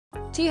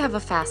Do you have a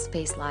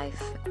fast-paced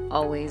life,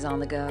 always on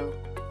the go?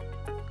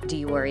 Do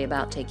you worry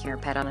about taking your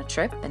pet on a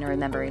trip and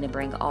remembering to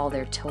bring all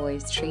their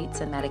toys,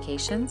 treats, and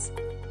medications?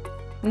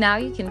 Now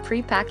you can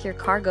pre-pack your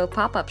cargo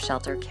pop-up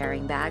shelter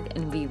carrying bag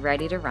and be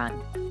ready to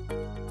run.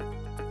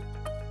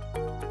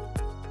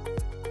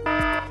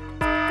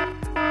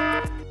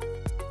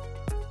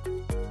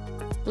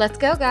 Let's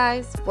go,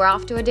 guys! We're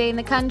off to a day in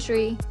the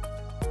country!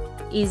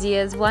 Easy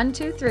as 1,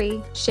 2,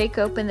 3, shake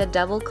open the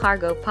double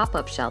cargo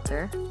pop-up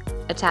shelter,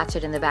 attach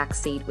it in the back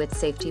seat with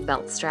safety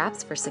belt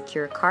straps for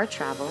secure car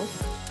travel,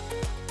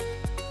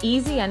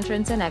 easy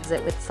entrance and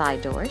exit with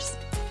side doors,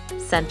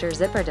 center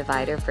zipper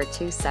divider for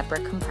 2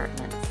 separate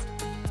compartments.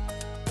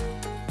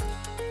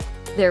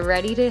 They're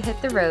ready to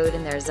hit the road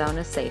in their zone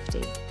of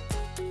safety.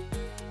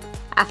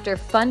 After a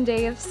fun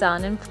day of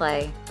sun and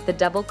play, the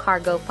double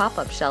cargo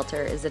pop-up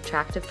shelter is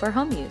attractive for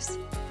home use.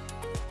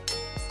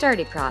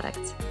 Sturdi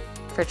products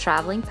for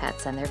traveling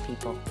pets and their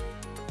people.